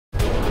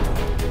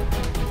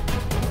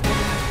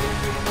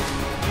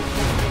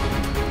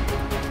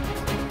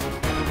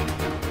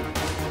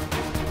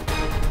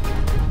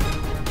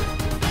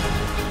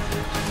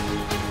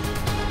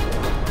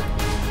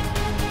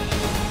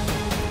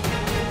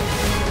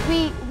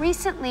We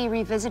recently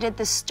revisited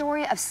the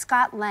story of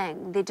Scott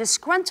Lang, the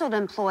disgruntled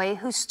employee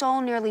who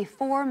stole nearly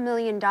 $4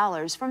 million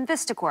from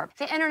VistaCorp,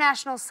 the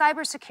international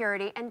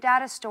cybersecurity and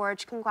data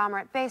storage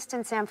conglomerate based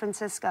in San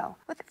Francisco.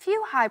 With a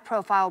few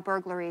high-profile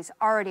burglaries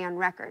already on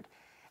record,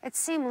 it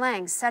seemed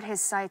Lang set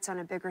his sights on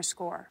a bigger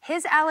score.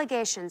 His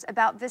allegations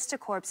about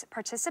VistaCorp's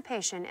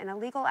participation in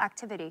illegal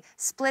activity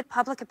split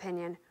public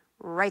opinion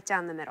right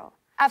down the middle.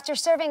 After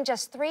serving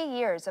just 3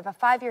 years of a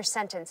 5-year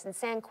sentence in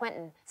San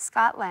Quentin,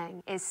 Scott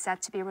Lang is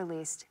set to be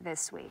released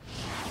this week.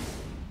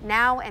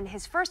 Now, in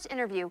his first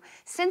interview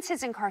since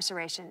his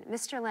incarceration,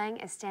 Mr. Lang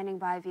is standing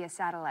by via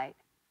satellite.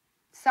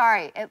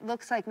 Sorry, it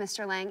looks like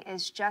Mr. Lang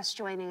is just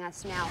joining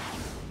us now.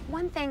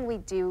 One thing we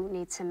do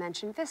need to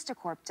mention,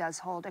 VistaCorp does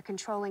hold a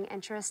controlling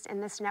interest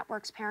in this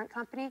network's parent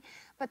company,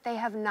 but they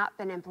have not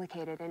been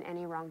implicated in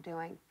any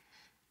wrongdoing.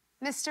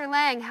 Mr.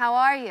 Lang, how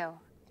are you?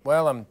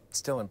 Well, I'm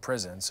still in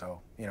prison, so,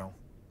 you know,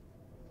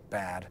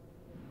 bad.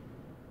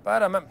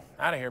 But I'm out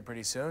of here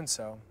pretty soon,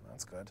 so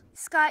that's good.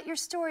 Scott, your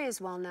story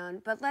is well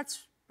known, but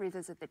let's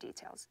revisit the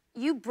details.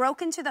 You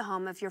broke into the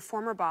home of your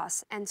former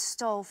boss and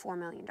stole $4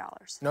 million.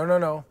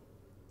 No.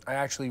 I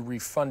actually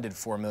refunded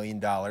 $4 million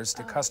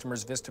to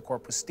customers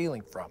VistaCorp was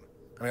stealing from.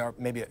 I mean, or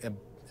maybe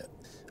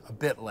a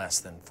bit less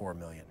than $4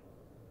 million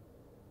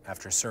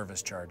after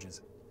service charges.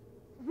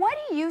 What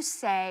do you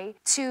say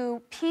to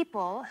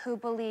people who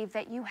believe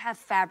that you have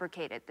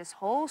fabricated this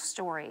whole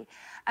story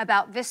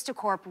about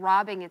VistaCorp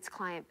robbing its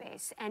client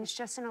base and it's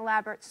just an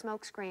elaborate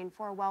smokescreen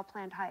for a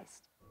well-planned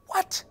heist?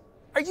 What?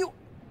 Are you...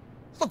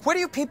 Look, where do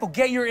you people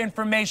get your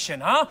information,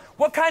 huh?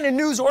 What kind of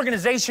news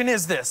organization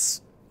is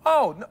this?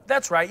 Oh, no,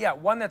 that's right, yeah,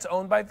 one that's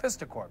owned by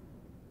VistaCorp.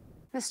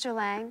 Mr.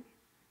 Lang,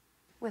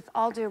 with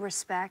all due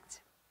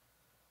respect,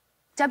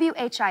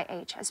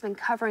 WHIH has been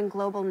covering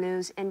global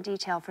news in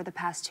detail for the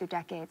past 2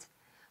 decades.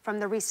 From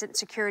the recent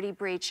security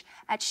breach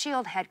at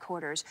SHIELD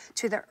headquarters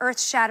to the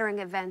earth-shattering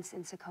events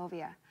in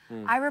Sokovia.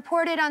 I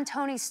reported on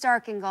Tony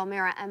Stark in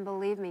Gulmira, and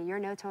believe me, you're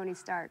no Tony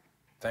Stark.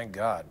 Thank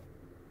God.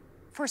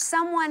 For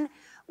someone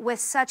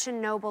with such a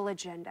noble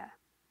agenda,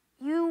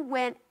 you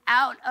went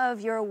out of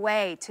your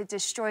way to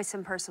destroy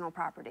some personal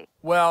property.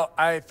 Well,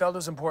 I felt it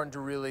was important to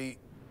really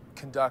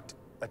conduct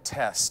a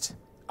test.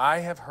 I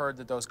have heard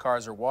that those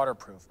cars are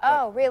waterproof.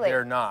 Oh, really?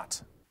 They're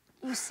not.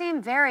 You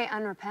seem very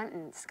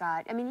unrepentant,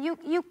 Scott. I mean,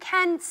 you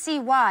can see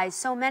why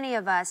so many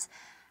of us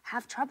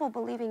have trouble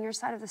believing your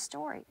side of the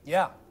story.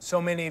 Yeah,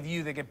 so many of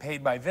you that get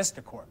paid by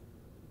VistaCorp.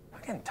 I'm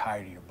getting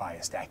tired of your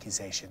biased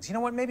accusations. You know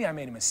what, maybe I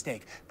made a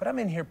mistake, but I'm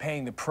in here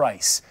paying the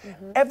price.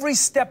 Every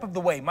step of the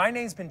way, my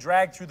name's been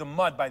dragged through the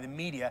mud by the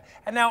media,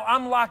 and now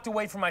I'm locked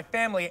away from my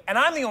family, and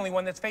I'm the only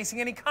one that's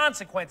facing any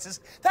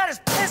consequences. That is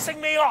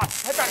pissing me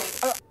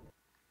off.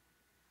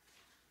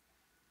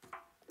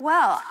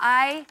 Well,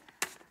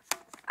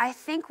 I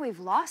think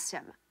we've lost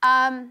him.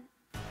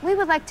 We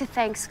would like to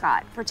thank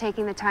Scott for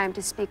taking the time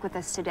to speak with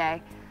us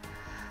today.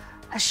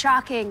 A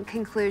shocking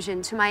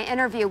conclusion to my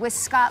interview with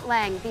Scott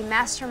Lang, the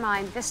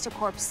mastermind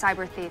VistaCorp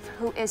cyber thief,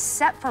 who is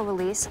set for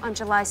release on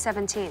July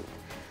 17th.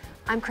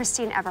 I'm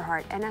Christine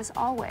Everhart, and as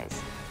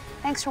always,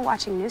 thanks for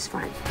watching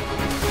Newsfront.